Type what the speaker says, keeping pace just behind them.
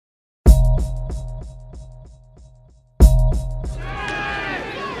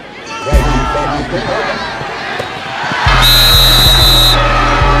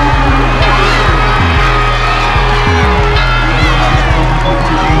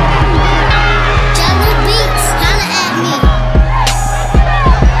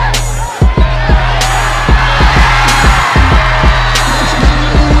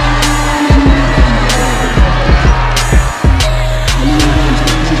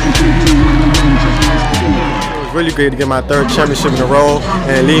Really great to get my 3rd championship in a row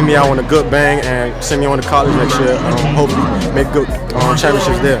and lead me out on a good bang and send me on to college next year. Hopefully make good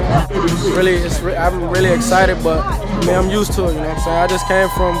championships there. I'm really excited, but I mean, I'm used to it. You know what I'm saying? I just came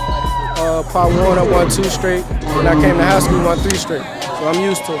from Part 1, I won 2 straight. When I came to high school, I won 3 straight. So I'm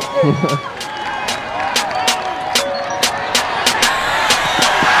used to it.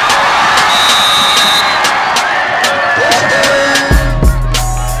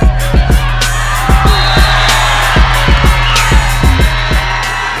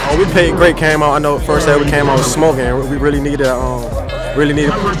 We played great, came out. I know first half we came out smoking. We really needed to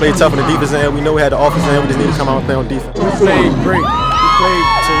play tough on the defense end. We know we had the offense end. We just needed to come out and play on defense. We played great. We played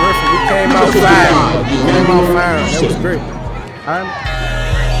terrific. We came out firing. That was great.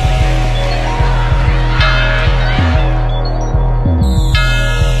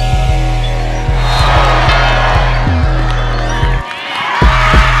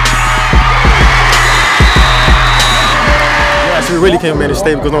 We really came in to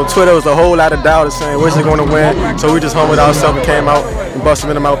stay because on Twitter was a whole lot of doubt saying where's he going to win. So we just humbled ourselves and came out and busted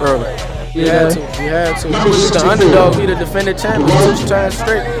them out early. We had to. We was the underdog. We the defending champions 2 times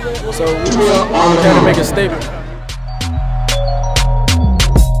straight. So we had to make a statement.